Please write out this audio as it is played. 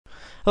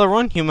Hello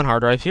everyone, Human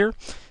Hard Drive here.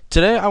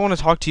 Today I want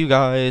to talk to you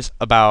guys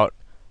about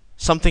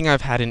something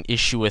I've had an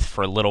issue with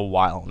for a little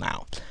while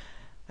now,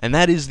 and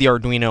that is the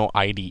Arduino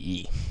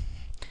IDE.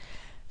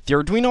 The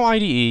Arduino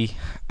IDE,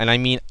 and I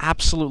mean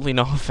absolutely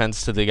no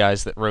offense to the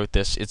guys that wrote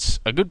this, it's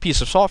a good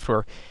piece of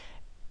software,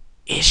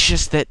 it's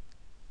just that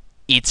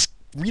it's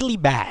really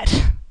bad.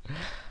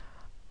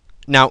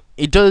 Now,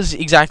 it does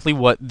exactly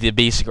what the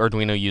basic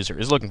Arduino user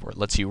is looking for. It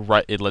lets you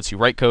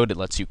write code, it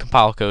lets you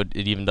compile code,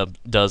 it even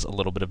does a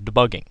little bit of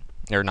debugging.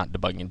 Or not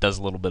debugging, it does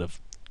a little bit of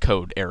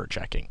code error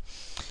checking.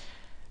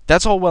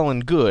 That's all well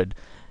and good,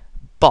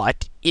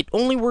 but it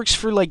only works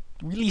for like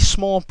really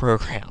small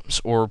programs,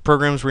 or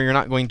programs where you're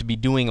not going to be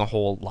doing a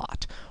whole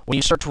lot. When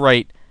you start to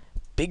write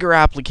bigger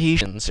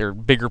applications or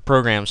bigger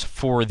programs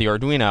for the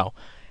Arduino,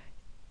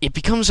 it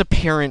becomes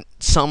apparent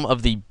some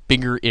of the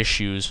bigger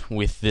issues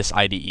with this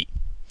IDE.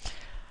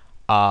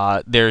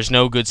 There's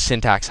no good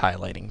syntax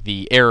highlighting.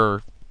 The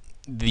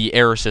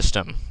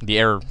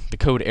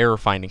code error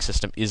finding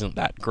system isn't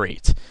that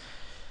great.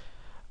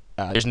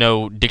 There's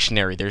no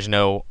dictionary, there's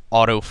no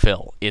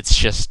autofill. It's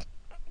just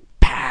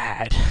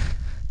bad.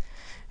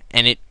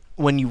 And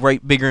when you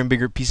write bigger and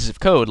bigger pieces of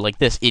code like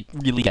this, it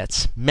really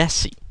gets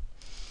messy.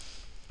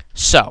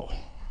 So,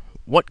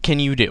 what can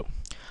you do?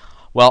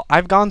 Well,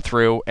 I've gone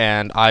through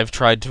and I've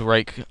tried to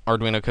write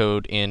Arduino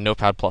code in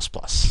Notepad++,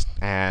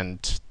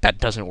 and that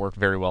doesn't work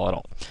very well at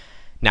all.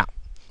 Now,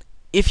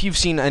 if you've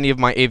seen any of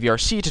my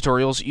AVRC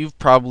tutorials, you've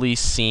probably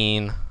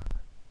seen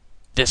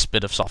this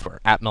bit of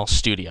software, Atmel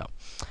Studio.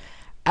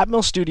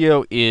 Atmel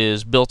Studio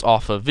is built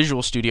off of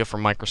Visual Studio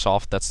from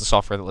Microsoft. That's the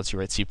software that lets you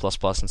write C++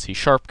 and C#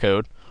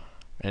 code,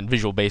 and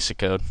Visual Basic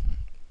code.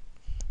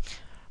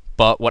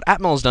 But what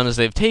Atmel has done is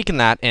they've taken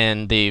that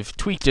and they've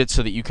tweaked it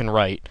so that you can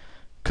write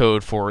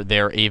code for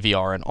their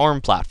AVR and ARM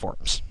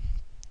platforms.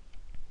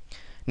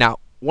 Now,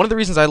 one of the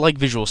reasons I like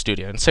Visual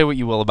Studio, and say what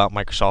you will about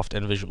Microsoft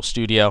and Visual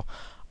Studio,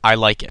 I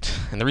like it.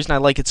 And the reason I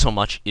like it so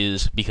much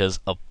is because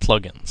of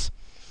plugins.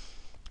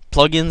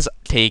 Plugins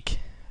take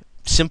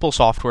simple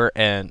software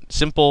and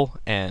simple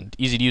and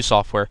easy to use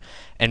software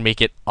and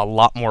make it a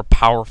lot more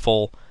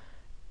powerful.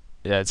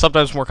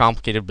 Sometimes more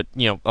complicated, but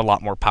a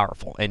lot more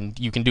powerful. And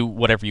you can do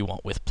whatever you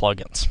want with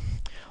plugins.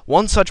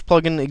 One such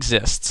plugin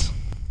exists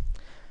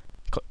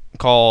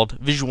called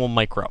Visual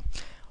Micro.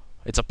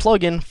 It's a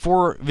plugin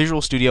for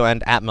Visual Studio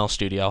and Atmel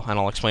Studio, and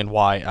I'll explain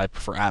why I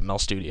prefer Atmel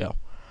Studio,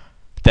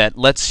 that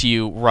lets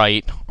you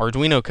write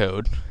Arduino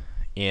code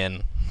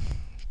in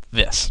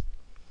this.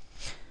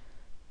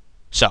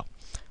 So,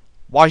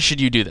 why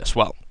should you do this?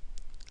 Well,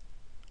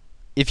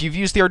 if you've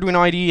used the Arduino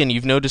IDE and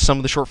you've noticed some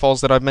of the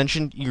shortfalls that I've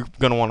mentioned, you're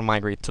going to want to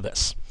migrate to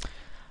this.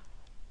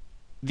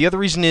 The other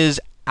reason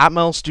is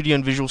Atmel Studio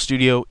and Visual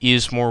Studio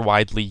is more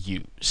widely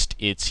used.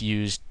 It's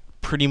used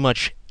pretty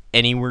much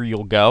anywhere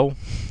you'll go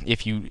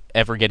if you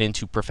ever get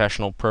into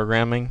professional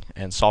programming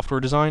and software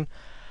design.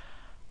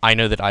 I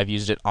know that I've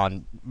used it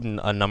on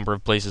a number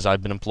of places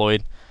I've been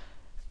employed,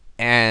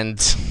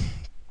 and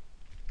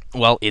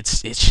well,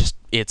 it's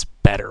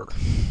better.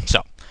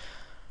 So,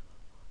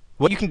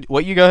 what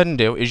you go ahead and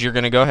do is you're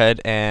going to go ahead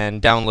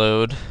and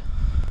download.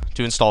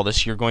 To install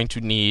this, you're going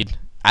to need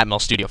Atmel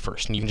Studio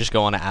first, and you can just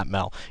go on to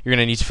Atmel. You're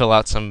going to need to fill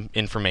out some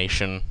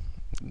information,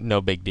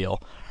 no big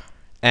deal.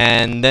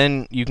 And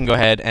then you can go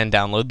ahead and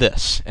download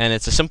this. And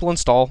it's a simple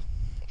install.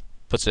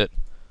 Puts it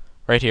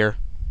right here.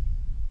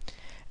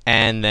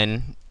 And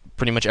then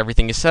pretty much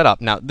everything is set up.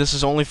 Now, this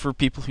is only for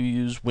people who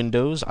use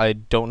Windows. I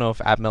don't know if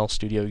Atmel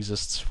Studio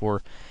exists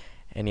for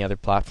any other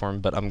platform,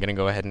 but I'm going to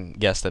go ahead and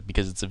guess that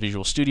because it's a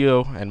Visual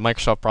Studio and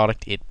Microsoft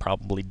product, it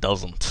probably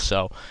doesn't.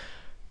 So,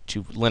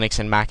 to Linux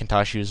and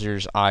Macintosh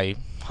users, I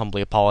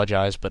humbly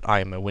apologize, but I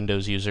am a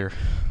Windows user.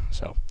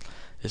 So,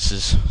 this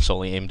is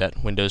solely aimed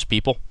at Windows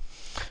people.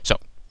 So,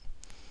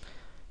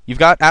 you've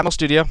got Atmel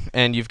Studio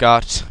and you've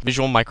got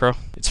Visual Micro.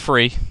 It's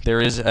free. There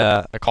is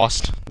a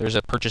cost. There's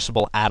a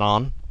purchasable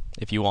add-on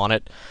if you want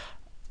it.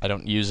 I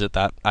don't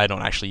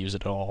actually use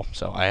it at all,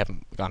 so I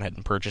haven't gone ahead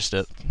and purchased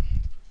it.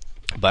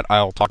 But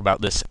I'll talk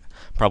about this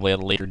probably at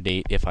a later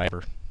date if I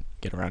ever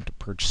get around to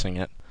purchasing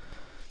it.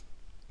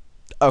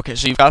 Okay,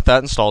 so you've got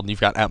that installed and you've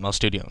got Atmel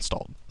Studio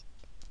installed.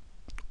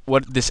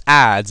 What this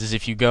adds is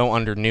if you go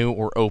under New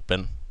or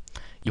Open,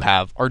 you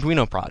have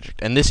Arduino Project,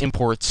 and this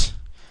imports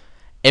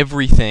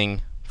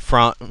everything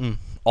from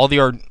all the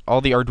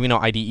Arduino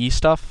IDE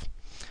stuff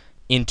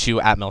into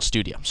Atmel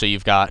Studio. So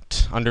you've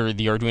got, under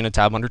the Arduino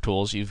tab under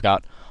Tools, you've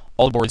got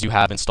all the boards you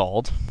have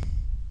installed.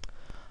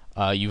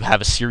 You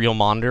have a serial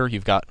monitor,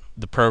 you've got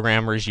the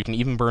programmers, you can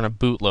even burn a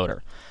bootloader.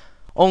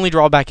 Only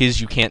drawback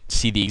is you can't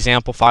see the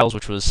example files,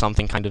 which was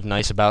something kind of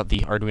nice about the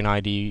Arduino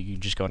IDE. You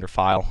just go under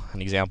File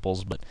and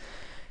Examples, but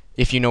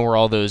if you know where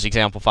all those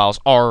example files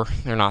are,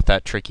 they're not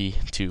that tricky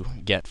to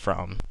get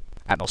from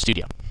Atmel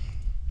Studio.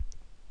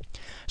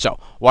 So,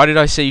 why did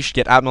I say you should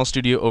get Atmel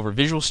Studio over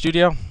Visual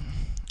Studio?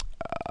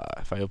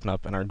 If I open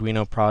up an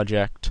Arduino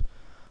project,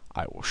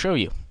 I will show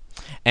you.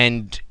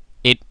 And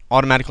it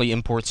automatically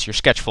imports your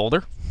sketch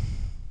folder.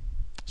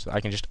 So I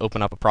can just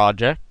open up a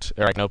project,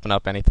 or I can open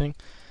up anything,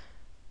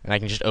 and I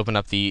can just open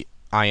up the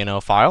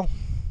INO file,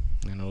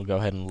 and we'll go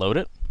ahead and load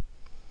it.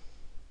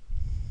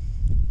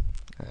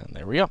 And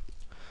there we go.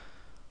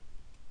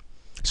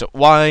 So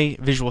why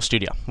Visual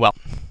Studio? Well,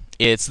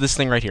 it's this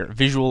thing right here,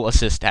 Visual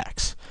Assist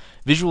X.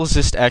 Visual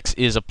Assist X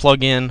is a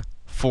plugin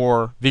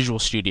for Visual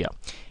Studio.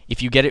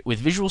 If you get it with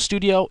Visual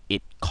Studio,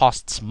 it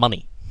costs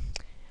money.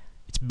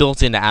 It's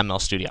built into Atmel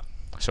Studio.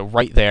 So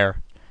right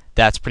there,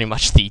 that's pretty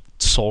much the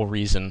sole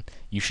reason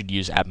you should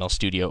use Atmel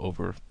Studio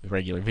over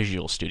regular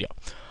Visual Studio.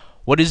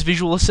 What is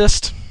Visual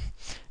Assist?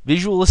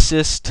 Visual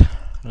Assist,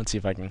 let's see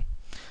if I can.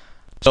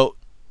 So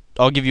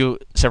I'll give you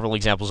several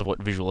examples of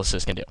what Visual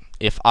Assist can do.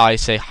 If I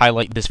say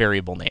highlight this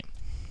variable name,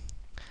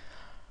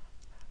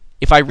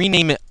 if I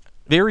rename it,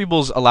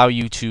 variables allow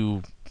you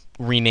to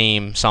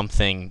rename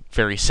something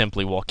very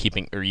simply while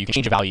keeping, or you can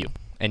change a value,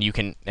 and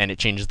it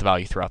changes the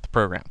value throughout the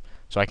program.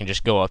 So I can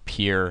just go up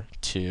here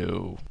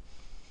to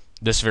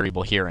this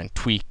variable here and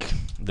tweak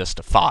this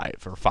to 5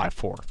 or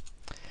 5.4,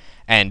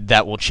 and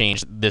that will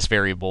change this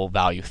variable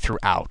value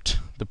throughout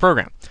the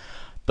program.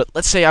 But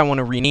let's say I want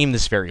to rename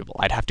this variable.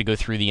 I'd have to go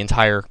through the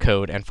entire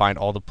code and find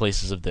all the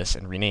places of this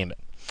and rename it.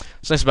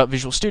 What's nice about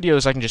Visual Studio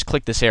is I can just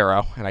click this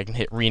arrow and I can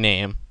hit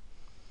rename,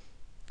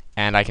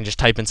 and I can just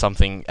type in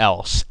something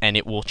else, and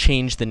it will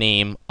change the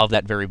name of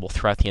that variable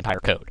throughout the entire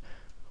code,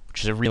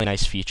 which is a really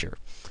nice feature.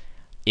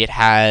 It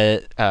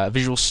has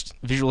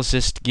Visual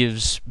Assist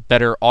gives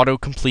better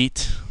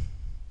autocomplete,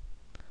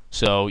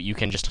 so you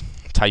can just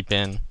type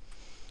in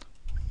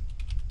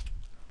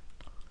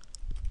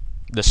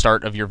the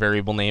start of your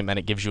variable name and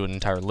it gives you an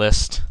entire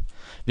list.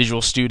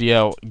 Visual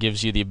Studio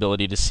gives you the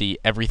ability to see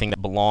everything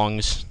that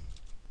belongs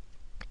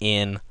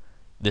in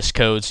this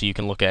code, so you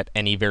can look at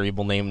any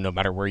variable name no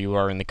matter where you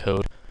are in the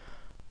code.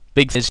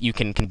 Big thing is you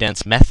can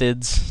condense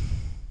methods,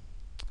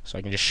 so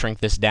I can just shrink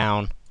this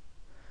down.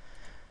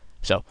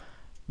 So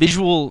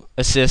Visual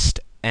Assist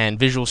and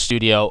Visual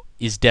Studio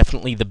is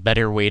definitely the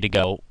better way to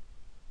go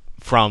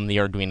from the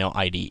Arduino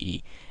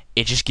IDE.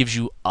 It just gives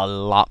you a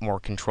lot more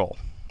control.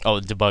 Oh,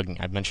 debugging.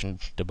 I mentioned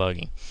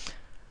debugging.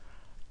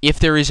 If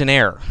there is an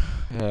error,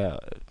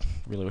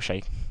 really wish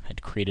I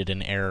had created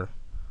an error.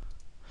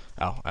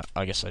 Oh,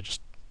 I guess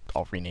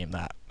I'll rename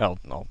that. Oh,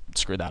 I'll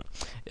screw that.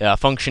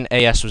 Function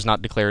AS was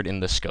not declared in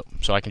the scope,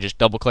 so I can just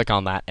double click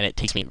on that and it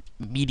takes me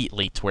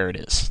immediately to where it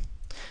is.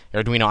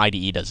 The Arduino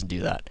IDE doesn't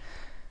do that.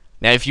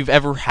 Now, if you've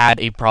ever had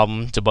a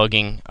problem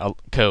debugging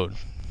code,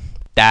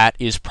 that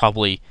is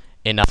probably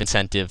enough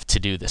incentive to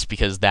do this,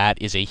 because that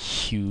is a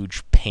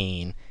huge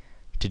pain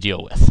to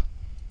deal with.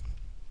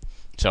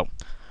 So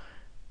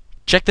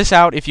check this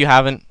out if you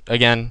haven't.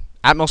 Again,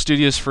 Atmel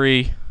Studio is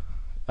free,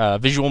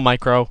 Visual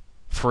Micro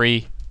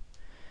free.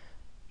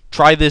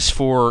 Try this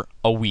for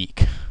a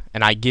week,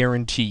 and I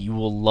guarantee you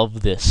will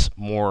love this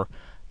more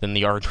than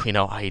the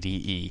Arduino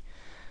IDE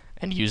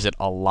and use it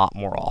a lot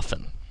more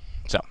often.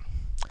 So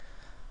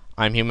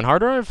I'm Human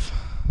Hard Drive.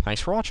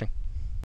 Thanks for watching.